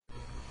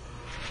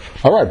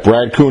All right,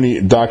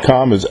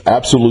 BradCooney.com is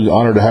absolutely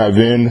honored to have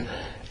in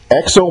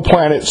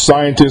exoplanet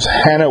scientist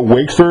Hannah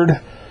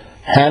Wakeford.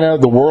 Hannah,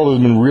 the world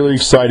has been really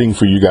exciting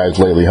for you guys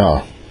lately,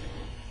 huh?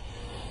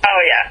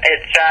 Oh yeah,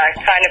 it's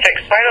kind of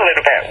exploded a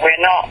little bit.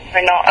 We're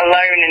not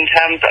alone in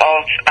terms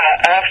of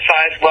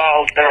Earth-sized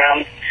worlds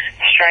around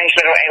strange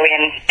little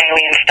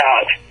alien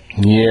stars.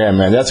 Yeah,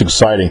 man, that's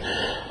exciting.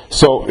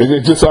 So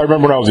I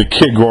remember when I was a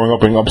kid growing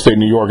up in upstate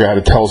New York, I had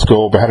a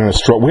telescope, I had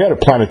we had a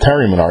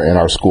planetarium in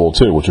our school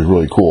too, which was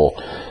really cool.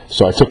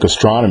 So I took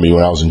astronomy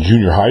when I was in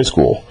junior high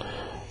school.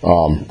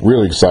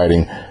 Really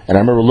exciting. And I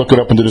remember looking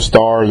up into the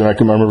stars, and I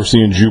remember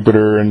seeing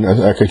Jupiter, and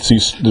I could see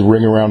the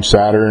ring around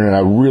Saturn, and I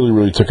really,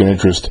 really took an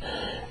interest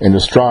in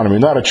astronomy.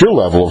 Not at your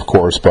level, of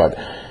course, but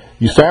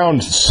you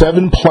found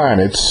 7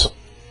 planets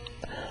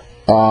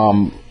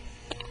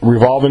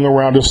revolving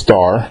around a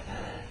star,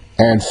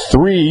 and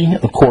 3,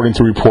 according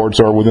to reports,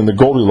 are within the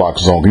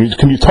Goldilocks zone.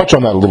 Can you touch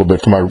on that a little bit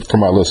for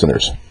my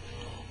listeners?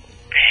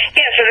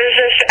 Yeah, so there's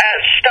this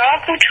star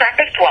called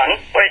TRAPPIST-1,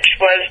 which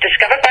was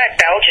discovered by a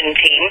Belgian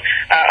team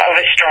of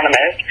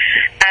astronomers,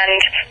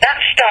 and that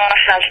star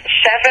has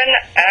 7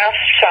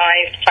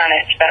 Earth-sized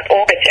planets that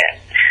orbit it.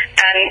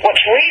 And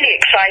what's really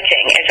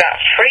exciting is that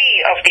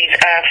 3 of these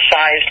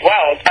Earth-sized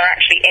worlds are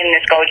actually in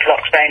this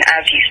Goldilocks zone,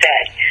 as you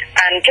said.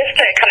 And just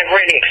to kind of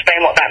really explain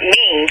what that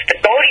means, the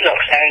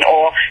Goldilocks zone,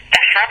 or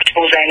the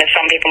habitable zone, as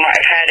some people might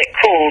have heard it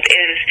called,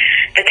 is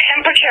the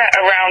temperature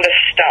around a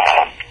star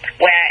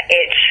where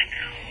it's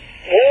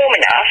warm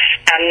enough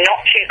and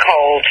not too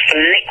cold for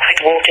liquid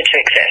water to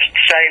exist.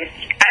 So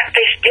at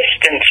this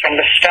distance from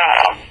the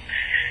star,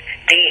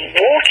 the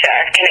water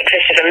can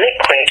exist as a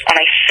liquid on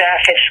a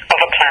surface of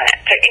a planet.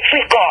 So if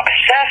we've got a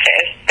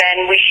surface, then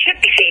we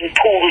should be seeing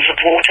pools of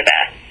water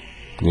there.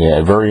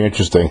 Yeah, very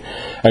interesting.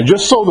 And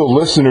just so the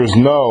listeners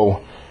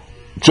know,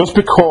 just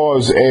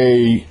because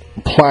a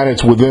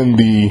planet's within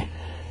the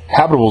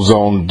habitable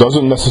zone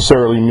doesn't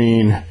necessarily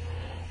mean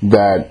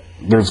that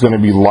there's going to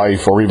be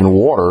life or even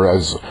water,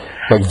 as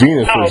like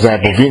Venus, for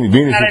example. Venus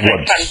is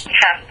what?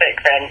 Fantastic,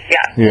 then.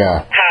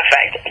 Yeah.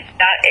 Perfect.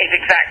 That is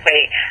exactly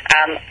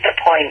the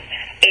point.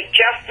 It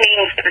just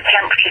means that the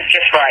temperature's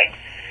just right.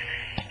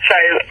 So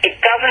it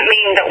doesn't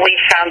mean that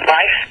we've found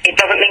life. It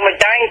doesn't mean we're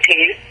going to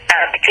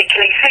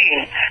particularly soon.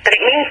 But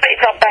it means that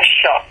it's our best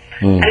shot.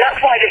 And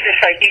that's why this is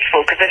so beautiful,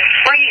 because there's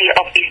 3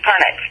 of these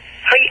planets,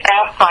 3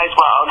 Earth-sized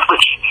worlds,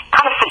 which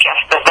kind of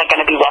suggests that they're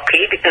going to be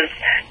rocky because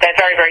they're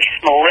very, very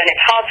small, and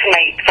it's hard to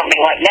make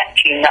something like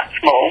Neptune that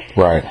small.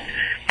 Right.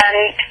 And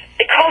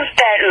because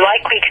they're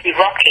likely to be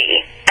rocky,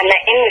 and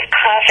they're in this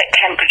perfect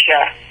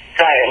temperature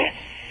zone,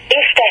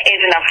 if there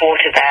is enough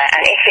water there,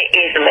 and if it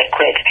is a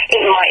liquid,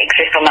 it might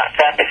exist on that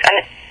surface.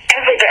 And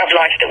every bit of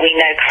life that we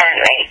know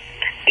currently,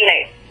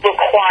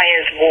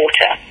 requires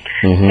water.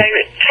 So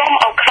from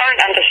our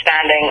current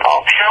understanding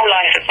of how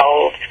life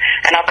evolved,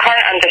 and our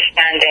current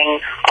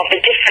understanding of the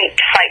different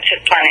types of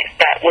planets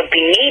that would be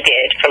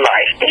needed for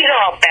life, these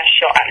are our best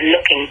shot at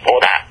looking for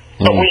that.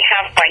 But we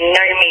have by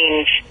no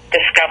means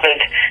discovered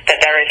that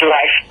there is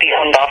life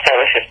beyond our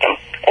solar system,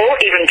 or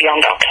even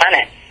beyond our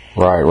planet.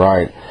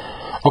 Right.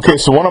 Okay,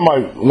 so one of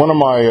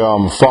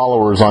my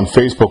followers on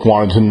Facebook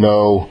wanted to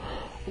know.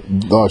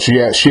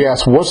 She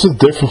asked, what's the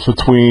difference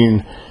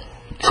between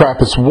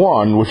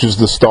TRAPPIST-1, which is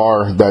the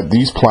star that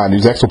these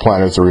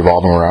exoplanets are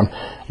revolving around?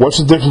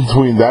 What's the difference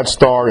between that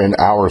star and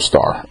our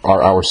star,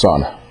 our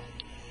sun?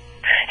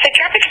 So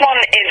TRAPPIST-1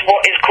 is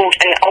what is called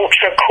an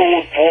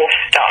ultra-cool dwarf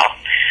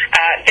star.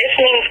 This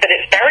means that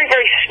it's very,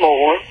 very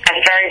small and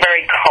very,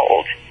 very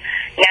cold.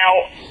 Now,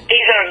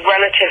 these are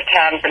relative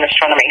terms in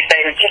astronomy, so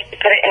just to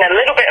put it in a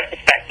little bit of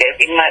perspective,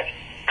 even though it's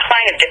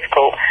kind of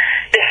difficult,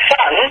 the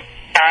sun,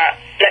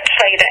 let's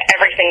say that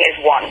everything is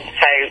 1.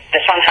 So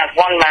the sun has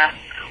 1 mass,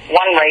 1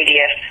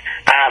 radius.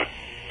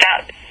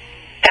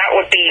 That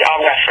would be our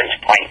reference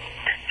point.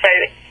 So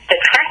the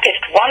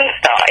TRAPPIST-1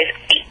 star is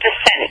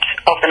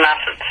 8% of the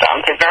mass of the sun,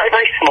 so very,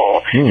 very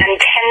small, and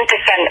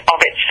 10% of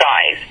its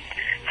size.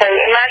 So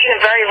imagine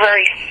a very,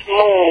 very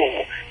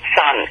small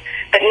sun.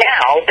 But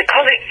now,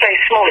 because it's so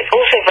small, it's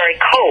also very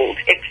cold.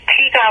 It's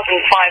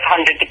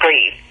 2,500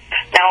 degrees.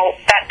 Now,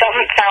 that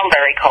doesn't sound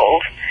very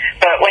cold,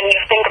 but when you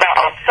think about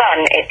our sun,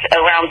 it's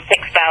around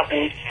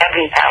 6,000,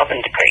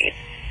 7,000 degrees.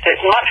 So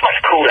it's much, much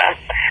cooler,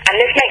 and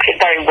this makes it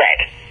very red.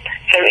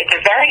 So it's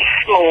a very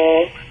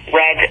small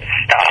red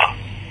star.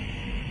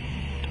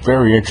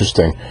 Very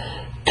interesting.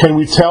 Can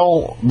we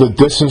tell the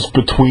distance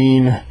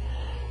between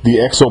the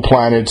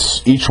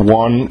exoplanets, each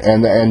one,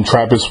 and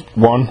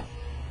TRAPPIST-1?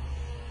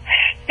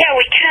 Yeah,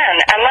 we can,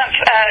 and that's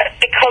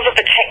because of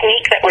the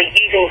technique that we're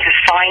using to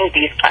find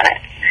these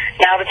planets.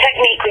 Now, the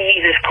technique we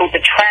use is called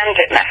the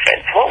transit method.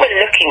 So what we're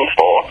looking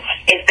for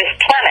is this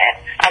planet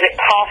as it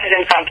passes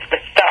in front of the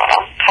star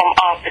from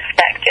our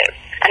perspective.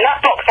 And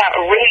that blocks out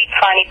a really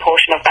tiny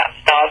portion of that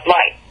star's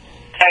light.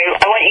 So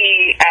I want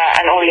you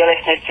and all your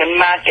listeners to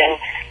imagine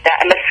that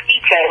a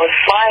mosquito was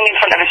flying in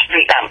front of a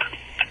street lamp.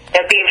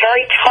 There'd be a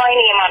very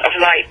tiny amount of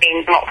light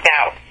being blocked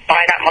out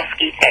by that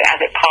mosquito as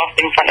it passed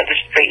in front of the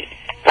street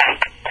lamp.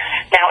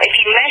 Now, if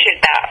you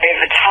measured that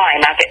over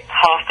time as it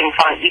in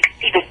front, you can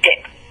see the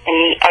dip in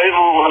the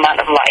overall amount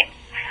of light.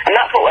 And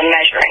that's what we're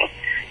measuring.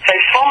 So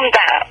from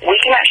that, we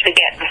can actually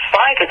get the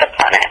size of the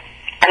planet.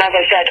 And as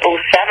I said, all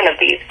 7 of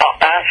these are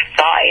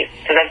Earth-size,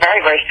 so they're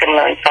very, very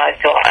similar in size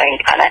to our own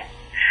planet.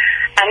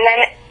 And then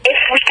if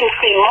we can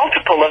see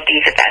multiple of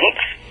these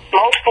events,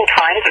 multiple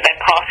times that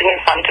they're passing in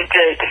front of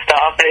the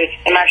star, so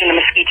imagine the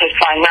mosquitoes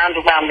flying round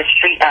and round the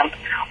street lamp,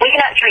 we can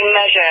actually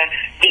measure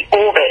the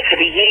orbit for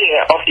the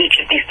year of each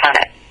of these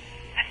planets.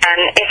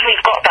 And if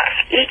we've got that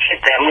for each of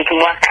them, we can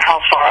work out how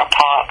far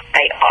apart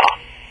they are.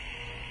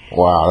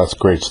 Wow, that's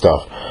great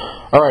stuff.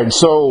 All right,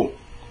 so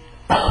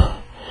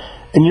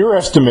in your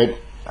estimate,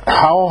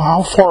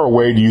 how far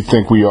away do you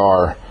think we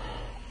are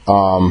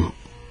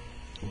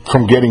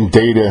from getting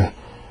data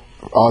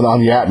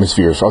on the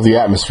atmospheres of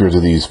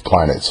these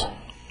planets?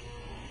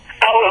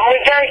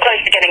 We're very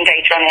close to getting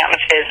data on the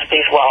atmospheres of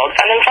these worlds.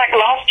 And in fact,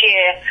 last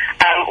year,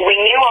 we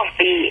knew of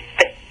the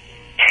 2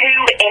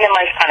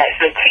 innermost planets,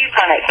 the 2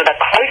 planets that are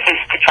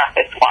closest to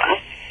TRAPPIST-1,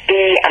 B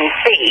and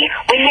C.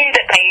 We knew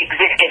that they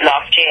existed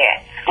last year.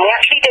 And we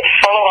actually did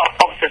follow-up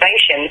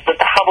observations with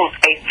the Hubble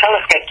Space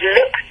Telescope to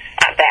look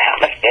at their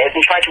atmospheres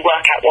and try to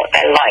work out what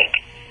they're like.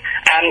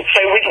 So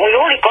we've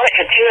already got it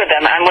for 2 of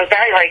them, and we're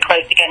very, very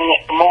close to getting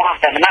it for more of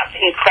them, and that's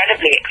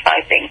incredibly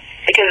exciting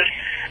because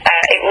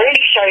it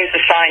really shows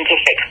the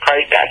scientific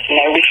process. You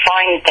know, we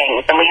find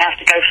things, and we have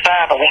to go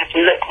further, we have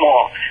to look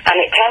more. And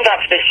it turns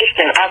out for the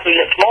system, as we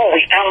looked more,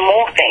 we found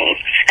more things,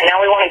 and now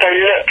we want to go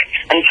look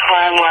and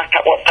try and work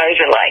out what those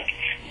are like.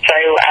 So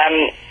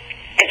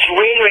it's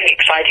really, really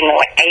exciting that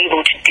we're able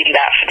to do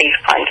that for these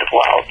kinds of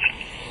worlds.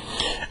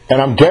 And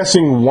I'm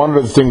guessing one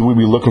of the things we'd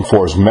be looking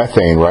for is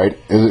methane, right?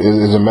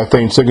 Is a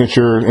methane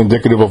signature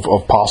indicative of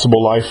possible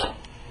life?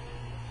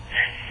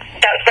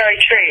 That's very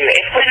true.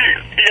 If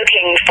we're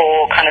looking for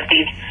kind of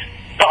these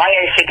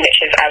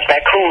biosignatures, as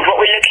they're called,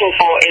 what we're looking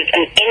for is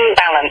an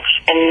imbalance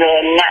in the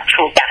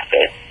natural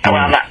gases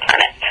around that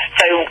planet.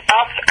 So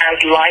us as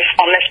life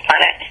on this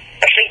planet,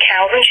 especially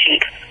cows and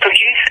sheep,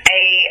 produce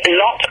a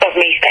lot of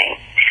methane.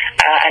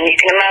 And you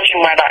can imagine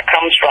where that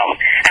comes from.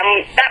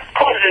 And that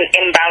causes an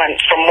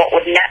imbalance from what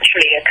would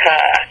naturally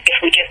occur if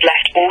we just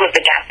left all of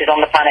the gases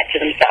on the planet to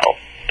themselves.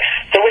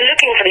 So we're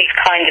looking for these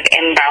kinds of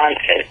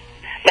imbalances.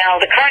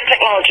 Now, the current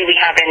technology we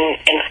have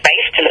in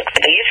space to look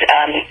for these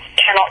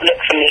cannot look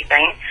for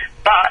methane,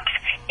 but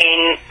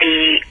in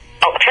the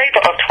October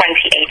of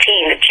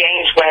 2018, the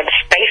James Webb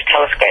Space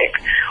Telescope,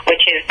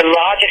 which is the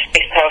largest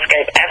space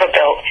telescope ever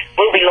built,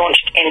 will be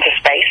launched into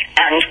space,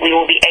 and we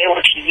will be able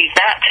to use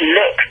that to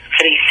look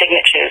for these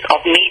signatures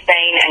of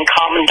methane and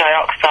carbon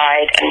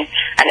dioxide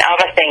and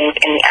other things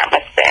in the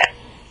atmosphere.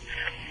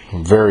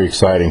 Very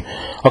exciting.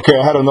 Okay,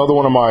 I had another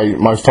one of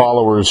my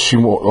followers. She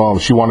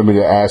wanted me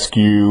to ask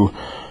you,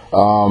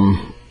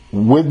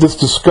 with this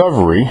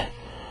discovery,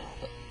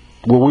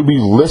 will we be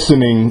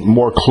listening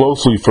more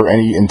closely for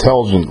any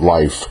intelligent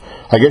life?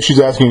 I guess she's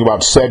asking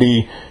about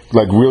SETI,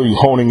 like really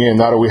honing in.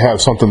 Now that we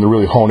have something to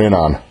really hone in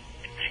on.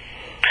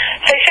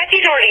 So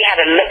SETI's already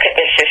had a look at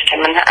this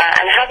system and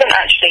hasn't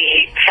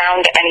actually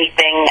found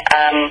anything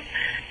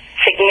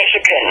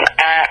significant.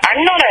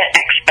 I'm not an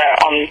expert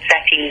on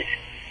SETI's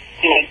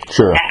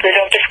method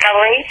of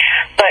discovery,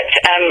 but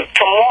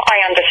from what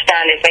I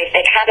understand is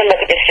they've had a look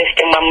at this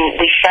system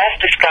when we first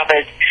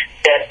discovered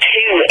the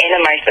 2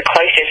 innermost, the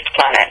closest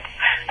planets,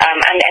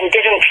 and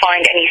didn't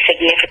find any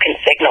significant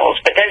signals.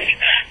 But there's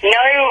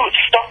no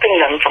stopping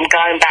them from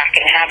going back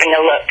and having a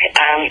look.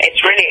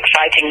 It's really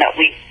exciting that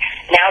we've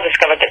now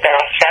discovered that there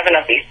are 7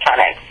 of these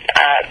planets.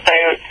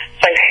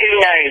 So who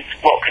knows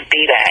what could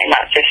be there in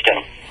that system.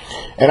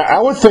 And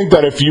I would think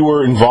that if you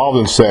were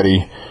involved in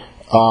SETI,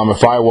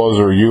 if I was,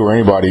 or you, or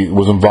anybody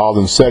was involved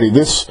in SETI,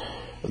 this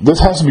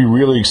has to be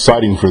really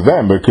exciting for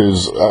them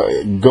because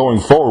going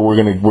forward,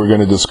 we're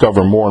gonna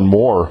discover more and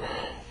more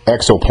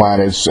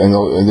exoplanets, and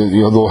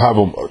they'll have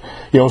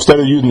instead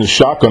of using the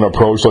shotgun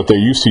approach that they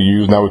used to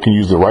use, now we can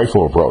use the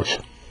rifle approach.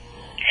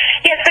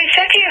 Yes, so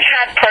SETI has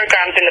had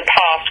programs in the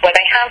past where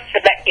they have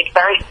selected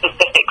very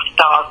specific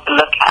stars to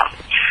look at.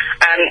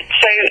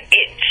 So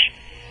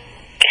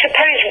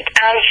suppose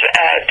as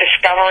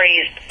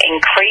discoveries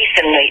increase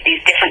and these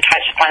different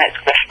types of planets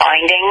we're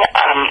finding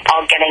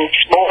are getting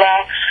smaller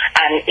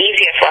and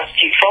easier for us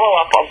to follow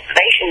up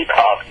observations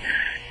of,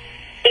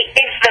 it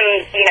gives them,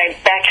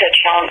 better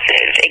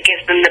chances. It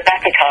gives them the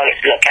better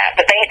targets to look at.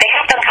 But they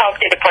have done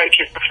targeted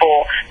approaches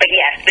before. But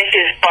yes, this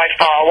is by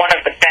far one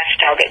of the best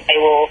targets they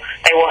will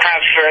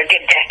have for a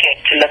good decade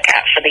to look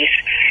at for these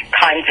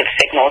kinds of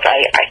signals,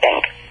 I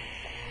think.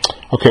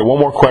 Okay, one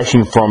more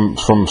question from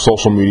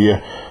social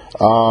media.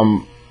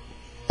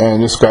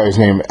 And this guy's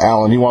named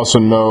Alan. He wants to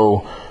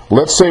know,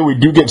 let's say we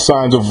do get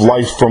signs of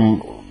life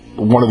from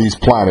one of these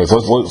planets.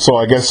 So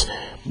I guess,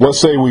 let's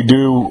say we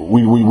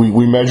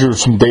measure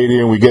some data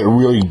and we get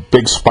really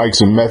big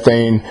spikes in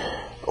methane.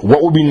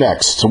 What will be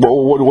next?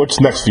 What's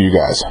next for you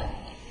guys?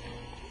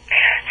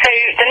 So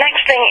the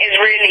next thing is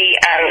really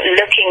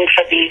looking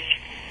for these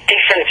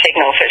different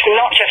signals. So it's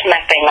not just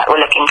methane that we're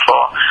looking for.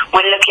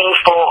 We're looking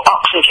for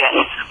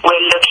oxygen.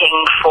 We're looking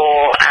for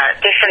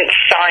different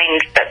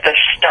find that the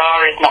star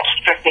is not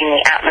stripping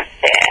the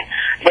atmosphere.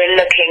 We're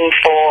looking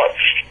for,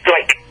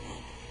 like,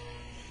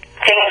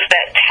 things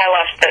that tell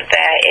us that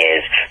there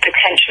is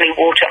potentially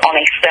water on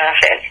a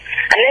surface.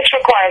 And this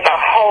requires a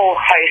whole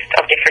host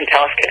of different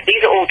telescopes.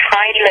 These are all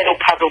tiny little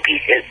puzzle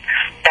pieces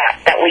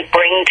that we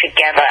bring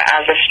together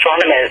as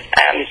astronomers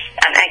and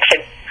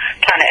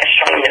exoplanet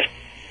astronomers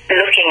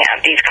looking at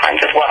these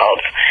kinds of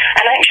worlds.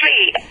 And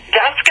actually,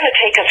 that's going to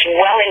take us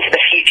well into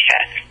the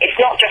future. It's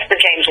not just the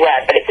James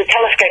Webb, but it's the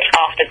telescopes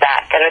after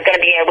that are going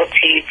to be able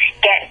to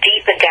get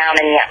deeper down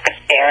in the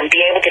atmosphere and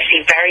be able to see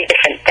very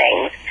different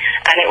things.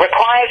 And it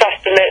requires us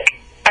to look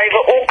over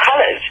all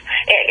colors.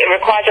 It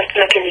requires us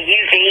to look in the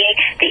UV,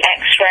 the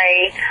X-ray,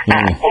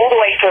 all the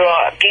way through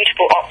our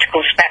beautiful optical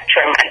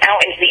spectrum and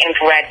out into the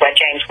infrared where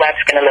James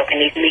Webb's going to look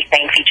and these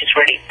methane features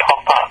really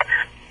pop up.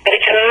 But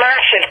it's a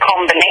massive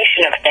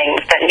combination of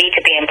things that need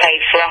to be in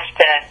place for us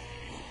to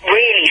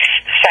really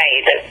say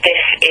that this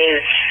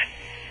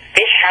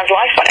has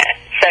life on it.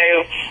 So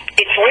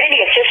it's really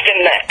a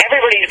system that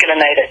everybody's going to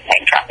know that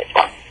name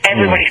TRAPPIST-1.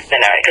 Everybody's going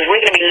to know it because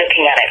we're going to be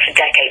looking at it for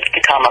decades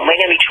to come, and we're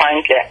going to be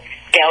trying to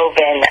delve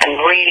in and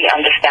really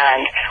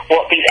understand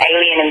what these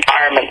alien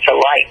environments are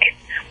like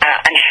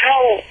and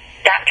how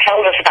that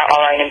tells us about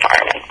our own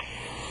environment.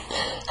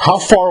 How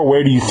far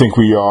away do you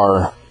think we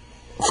are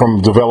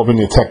from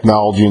developing the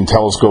technology and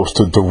telescopes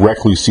to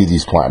directly see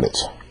these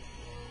planets?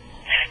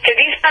 So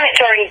these planets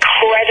are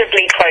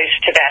incredibly close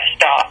to their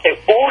star. So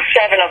all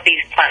 7 of these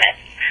planets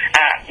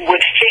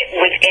would fit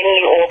within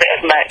the orbit of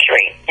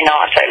Mercury in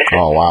our solar system.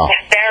 Oh, wow.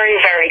 They're very,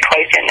 very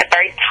close in. They're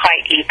very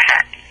tightly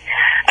packed.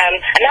 And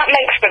that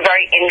makes for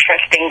very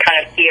interesting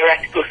kind of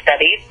theoretical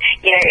studies.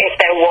 You know, if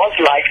there was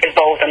life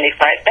involved on these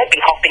planets, they'd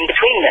be hopping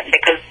between them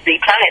because the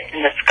planets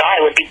in the sky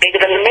would be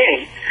bigger than the moon.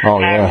 Oh,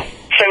 yeah.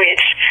 So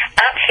it's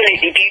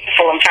absolutely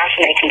beautiful and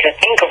fascinating to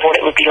think of what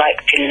it would be like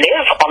to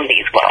live on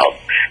these worlds.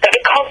 But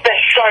because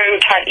they're so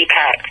tightly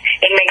packed,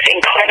 it makes it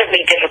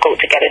incredibly difficult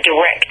to get a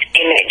direct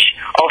image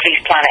of these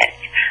planets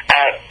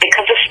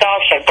because the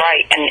star's so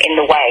bright and in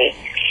the way.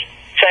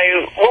 So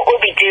what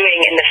we'll be doing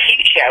in the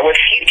future with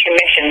future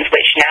missions,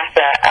 which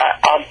NASA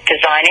are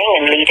designing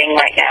and leading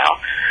right now,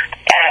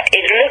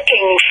 is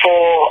looking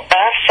for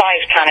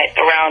Earth-sized planets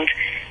around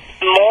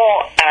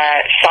more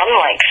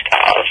sun-like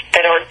stars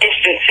that are at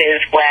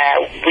distances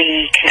where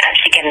we can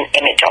actually get an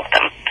image of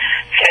them.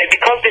 So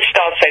because this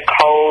star is so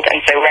cold and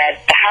so red,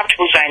 the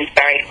habitable zone is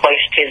very close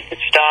to the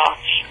star,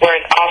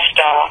 whereas our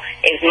star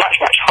is much,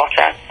 much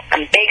hotter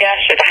and bigger,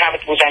 so the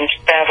habitable zone is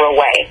further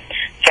away.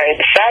 So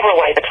the further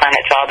away the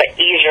planets are, the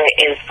easier it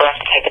is for us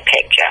to take a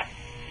picture.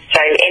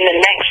 So in the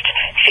next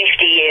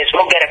 50 years,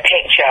 we'll get a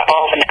picture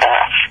of an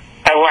Earth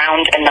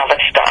around another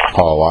star.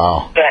 Oh,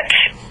 wow. But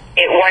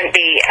it won't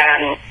be...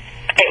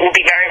 it will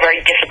be very,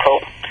 very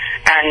difficult,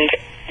 and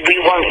we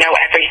won't know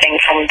everything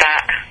from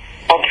that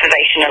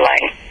observation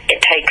alone.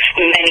 It takes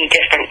many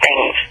different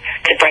things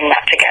to bring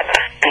that together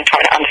and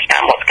try to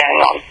understand what's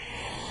going on.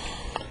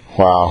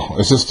 Wow,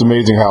 it's just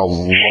amazing how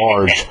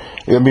large.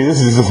 I mean, this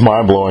is just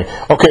mind-blowing.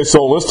 Okay,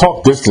 so let's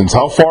talk distance.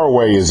 How far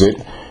away is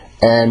it?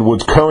 And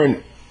with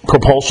current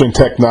propulsion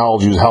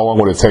technologies, how long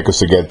would it take us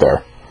to get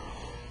there?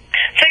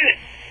 So,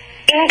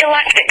 in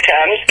galactic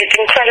terms, it's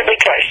incredibly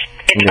close.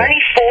 It's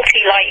only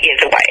 40 light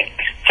years away.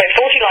 So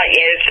 40 light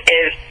years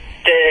is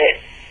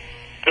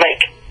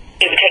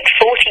it would take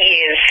 40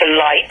 years for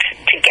light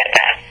to get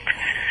there.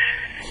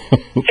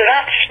 So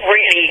that's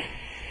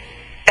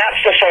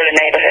the solar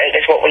neighborhood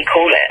is what we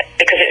call it,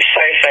 because it's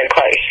so, so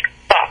close.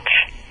 But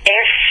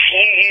if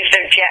you used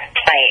a jet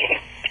plane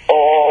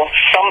or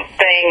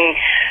something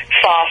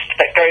fast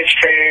that goes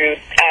through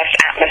Earth's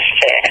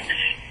atmosphere,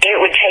 it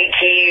would take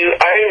you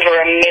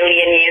over 1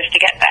 million years to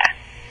get there.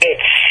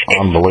 It's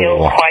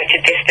still quite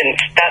a distance.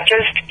 That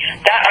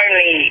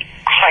only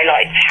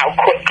highlights how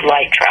quick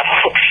light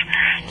travels.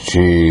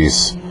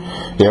 Jeez.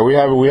 Yeah,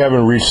 we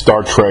haven't reached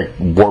Star Trek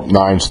Warp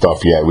 9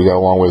 stuff yet. We got a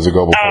long ways to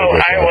go before we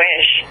get there. I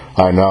wish.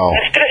 I know.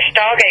 Let's put a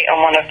Stargate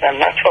on one of them.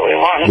 That's what we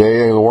want.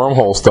 Yeah, the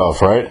wormhole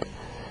stuff, right?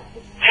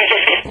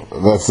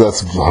 That's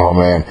oh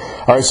man.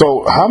 All right,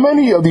 so how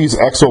many of these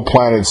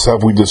exoplanets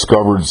have we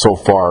discovered so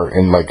far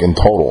in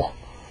total?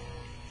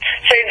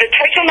 So the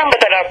total number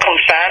that are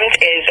confirmed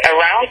is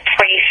around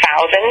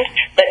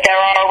 3,000, but there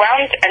are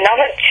around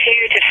another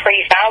 2,000 to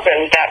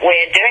 3,000 that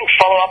we're doing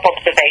follow-up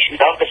observations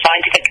of. The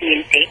scientific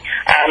community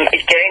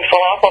is doing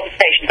follow-up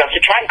observations of to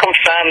try and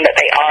confirm that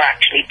they are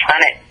actually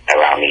planets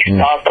around these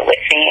stars that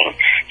we're seeing.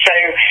 So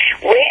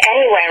we're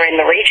anywhere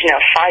in the region of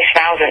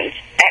 5,000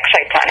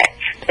 exoplanets,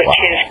 which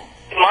is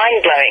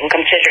mind-blowing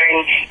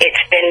considering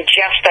it's been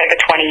just over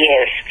 20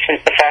 years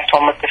since the first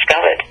one was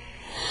discovered.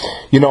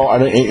 You know,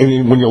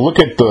 when you look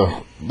at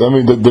the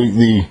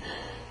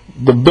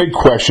big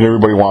question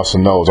everybody wants to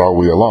know is, are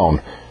we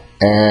alone?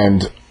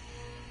 And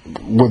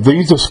with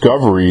these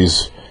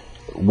discoveries,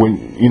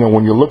 when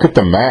you look at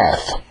the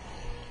math,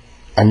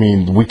 I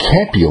mean, we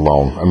can't be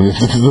alone. I mean,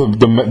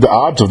 the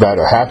odds of that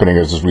happening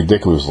is just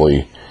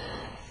ridiculously,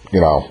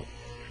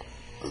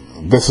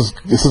 this has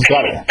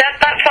got it.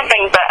 That's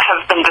something that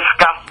has been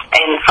discussed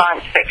in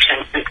science fiction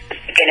since the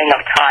beginning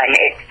of time.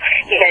 It's,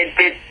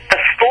 the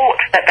thought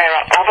that there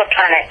are other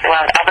planets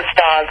around other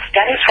stars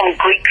stems from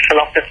Greek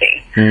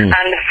philosophy. And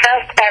the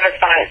first ever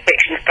science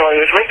fiction story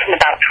was written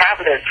about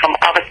travelers from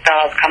other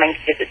stars coming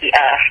to visit the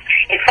Earth.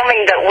 It's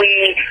something that we,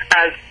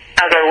 as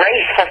a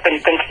race, have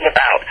been thinking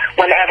about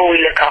whenever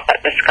we look up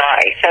at the sky.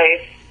 So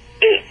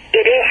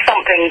it is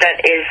something that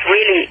is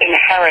really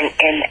inherent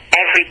in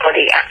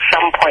everybody at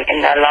some point in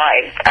their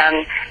lives. And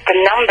the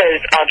numbers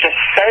are just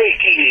so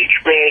huge.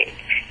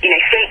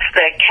 Since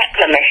the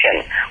Kepler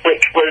mission,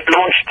 which was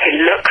launched to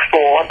look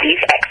for these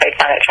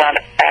exoplanets around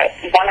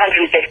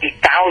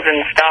 150,000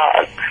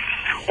 stars,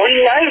 we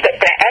know that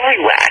they're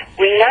everywhere.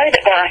 We know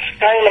that there are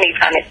so many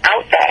planets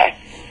out there.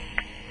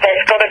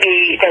 There's got to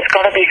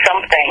be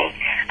something,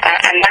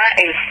 and that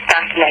is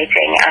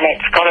fascinating, and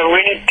it's got a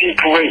really deep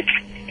root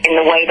in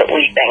the way that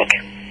we think.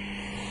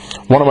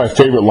 One of my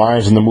favorite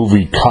lines in the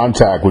movie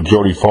Contact with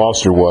Jodie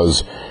Foster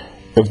was,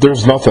 "If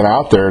there's nothing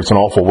out there, it's an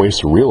awful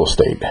waste of real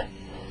estate."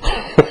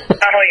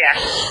 Oh, yeah.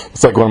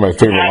 It's like one of my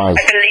favorite lines.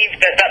 I believe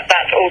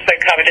that's also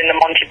covered in the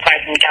Monty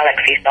Python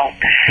Galaxy song.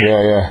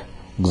 Yeah,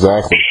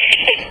 exactly.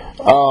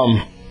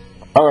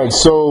 All right,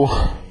 so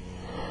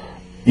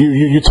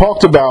you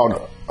talked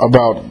about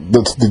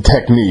the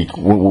technique.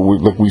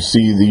 Like we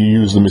see you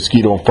use the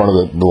mosquito in front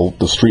of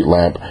the street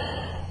lamp.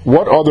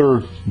 What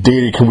other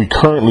data can we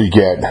currently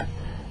get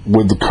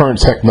with the current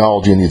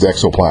technology in these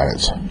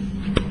exoplanets?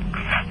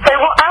 So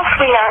what else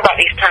we know about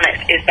these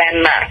planets is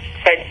their mass.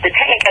 So the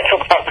technique I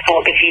talked about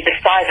before gives you the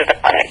size of the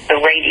planet, the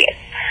radius.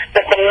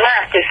 But the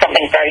mass is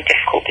something very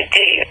difficult to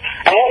do.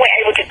 And what we're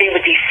able to do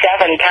with these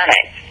 7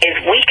 planets is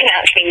we can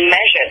actually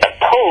measure the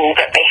pull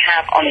that they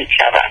have on each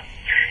other.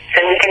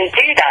 So we can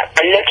do that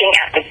by looking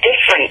at the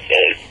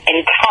differences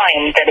in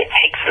time that it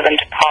takes for them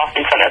to pass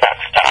in front of that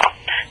star.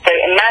 So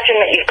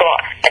imagine that you've got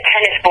a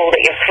tennis ball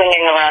that you're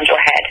swinging around your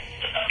head.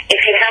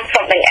 If you have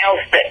something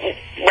else that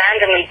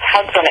randomly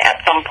tugs on it at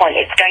some point,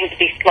 it's going to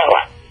be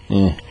slower.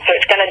 So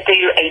it's going to do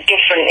it's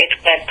going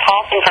to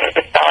pass in front of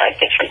the star at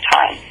different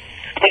times.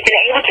 We've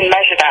been able to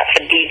measure that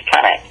for these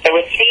planets. So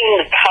we're seeing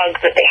the tugs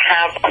that they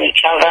have on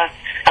each other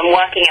and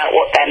working out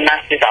what their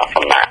masses are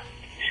from that.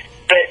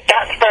 But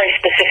that's very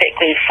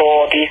specifically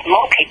for these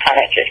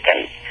multi-planet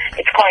systems.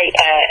 It's quite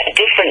a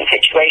different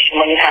situation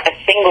when you have a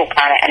single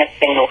planet and a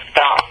single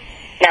star.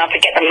 Now, to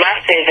get the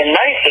masses in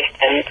those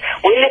systems,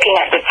 we're looking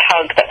at the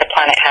tug that the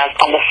planet has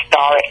on the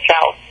star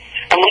itself.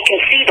 And we can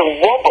see the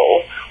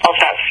wobble of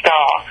that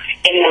star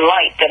in the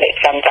light that it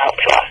sends out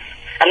to us.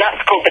 And that's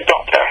called the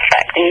Doppler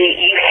effect. And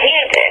you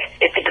hear this.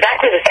 It's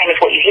exactly the same as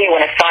what you hear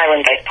when a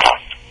siren goes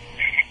past.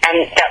 And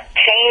that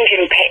change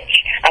in pitch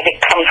as it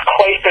comes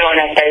closer and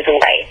then goes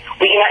away,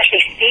 we can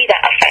actually see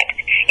that effect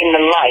in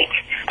the light,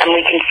 and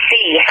we can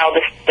see how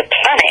the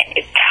planet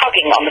is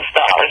tugging on the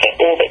star as it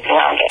orbits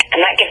around it, and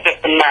that gives us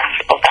the mass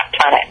of that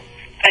planet.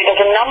 So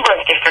there's a number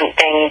of different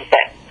things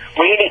that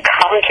really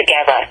come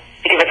together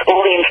to give us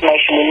all the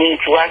information we need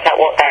to work out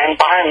what their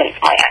environments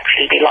might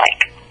actually be like.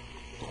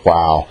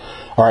 Wow.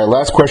 All right,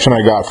 last question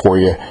I got for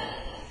you.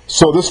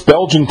 So this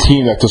Belgian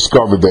team that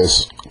discovered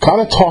this, kind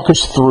of talk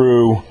us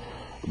through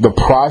the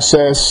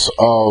process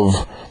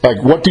of,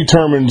 like, what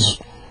determines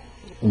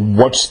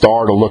what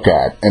star to look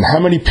at, and how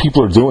many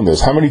people are doing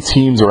this? How many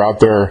teams are out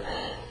there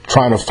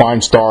trying to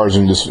find stars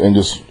and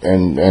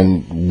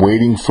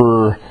waiting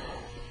for,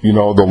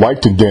 the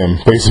light to dim,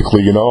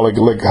 basically,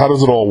 like how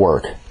does it all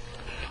work?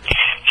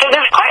 So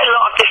there's quite a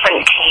lot of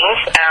different teams,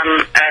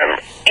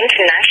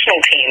 international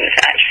teams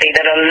actually,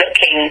 that are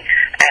looking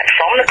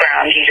from the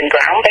ground using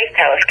ground-based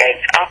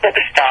telescopes up at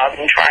the stars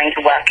and trying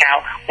to work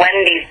out when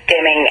these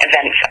dimming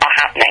events are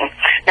happening.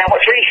 Now,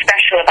 what's really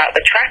special about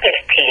the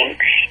TRAPPIST team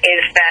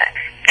is that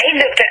they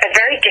looked at a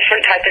very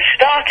different type of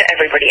star to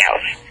everybody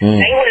else.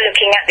 They were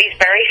looking at these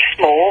very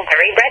small,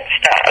 very red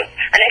stars,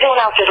 and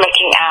everyone else is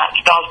looking at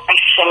stars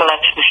very similar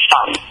to the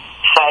sun.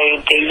 So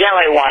the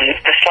yellow ones,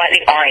 the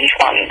slightly orange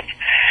ones.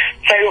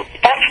 So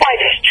that's why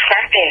this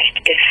TRAPPIST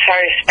is so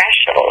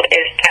special,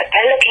 is that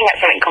they're looking at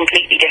something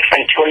completely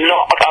different to a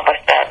lot of other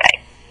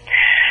surveys.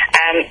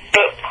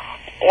 But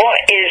what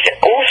is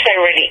also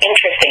really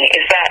interesting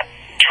is that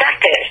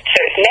TRAPPIST, so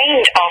it's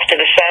named after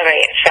the survey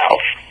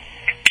itself,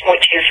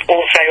 which is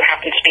also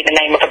happens to be the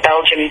name of a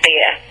Belgian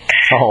beer.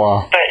 Oh, wow.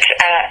 But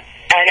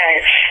I know,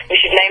 we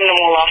should name them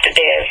all after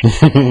beers.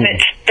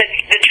 but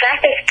the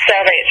TRAPPIST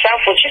survey itself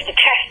was just a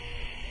test.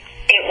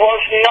 It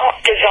was not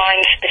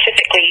designed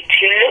specifically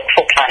to look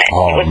for planets.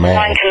 It was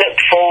designed to look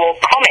for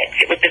comets.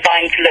 It was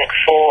designed to look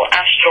for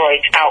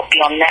asteroids out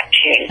beyond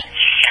Neptune.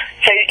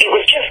 So it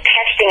was just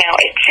testing out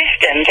its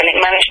systems, and it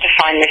managed to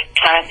find this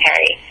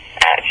planetary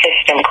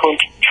system called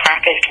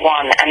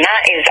TRAPPIST-1, and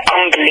that is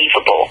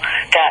unbelievable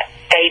that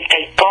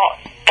they got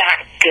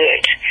that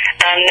good.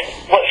 And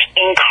what's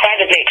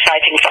incredibly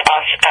exciting for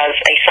us as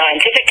a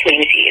scientific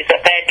community is that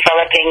they're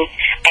developing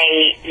a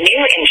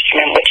new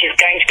instrument which is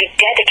going to be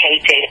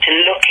dedicated to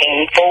looking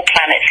for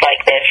planets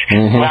like this,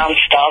 around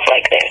stars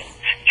like this.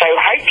 So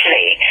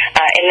hopefully,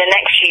 in the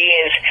next few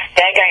years,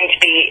 they're going to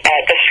be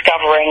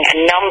discovering a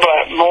number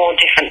more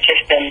different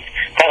systems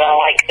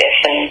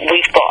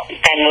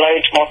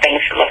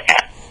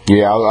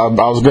Yeah, I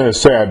was going to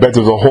say, I bet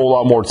there's a whole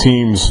lot more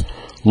teams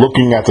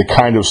looking at the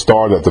kind of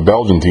star that the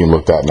Belgian team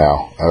looked at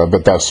now. I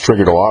bet that's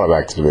triggered a lot of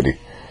activity.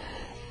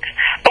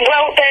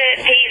 Well,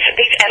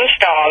 these M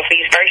stars,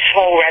 these very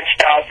small red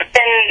stars, but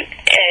then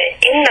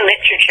in the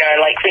literature,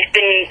 like we've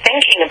been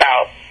thinking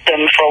about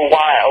them for a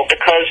while,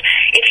 because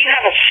if you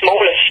have a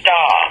smaller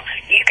star,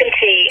 you can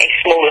see a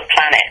smaller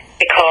planet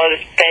because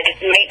they'd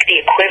make the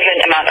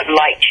equivalent amount of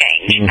light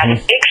change as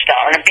a big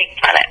star and a big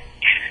planet.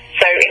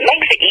 So it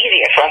makes it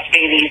easier for us to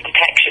do these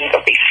detections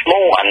of these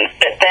small ones,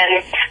 but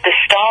then the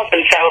stars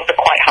themselves are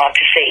quite hard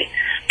to see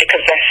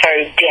because they're so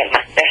dim,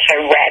 they're so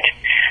red.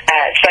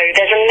 So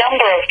there's a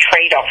number of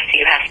trade-offs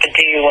you have to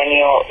do when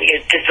you're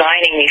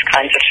designing these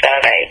kinds of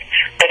surveys,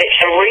 but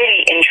it's a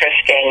really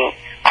interesting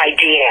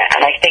idea,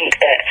 and I think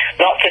that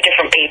lots of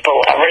different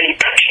people are really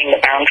pushing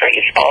the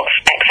boundaries of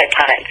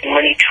exoplanets and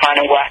really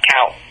trying to work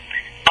out,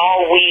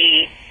 are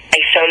we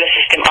a solar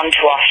system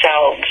unto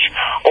ourselves,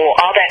 or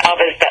are there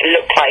others that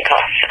look like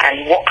us,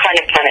 and what kind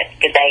of planets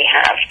do they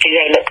have? Do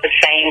they look the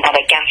same? Are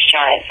they gas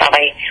giants? Are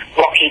they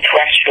rocky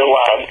terrestrial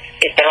worlds?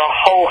 Is there a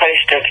whole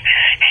host of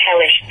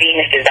hellish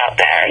Venuses out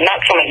there? And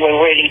that's something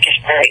we're really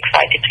just very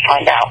excited to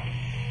find out.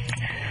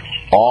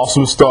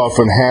 Awesome stuff,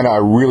 and Hannah,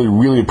 I really,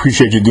 really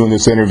appreciate you doing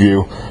this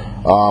interview.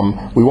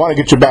 We want to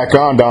get you back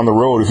on down the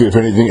road if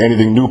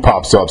anything new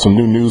pops up, some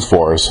new news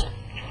for us.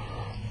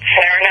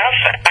 Fair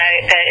enough.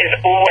 There is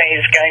always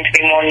going to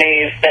be more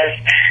news. There's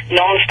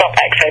non-stop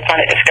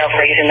exoplanet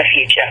discoveries in the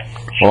future.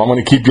 Well, I'm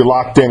going to keep you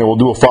locked in, and we'll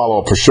do a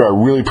follow-up for sure.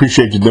 I really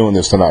appreciate you doing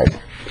this tonight.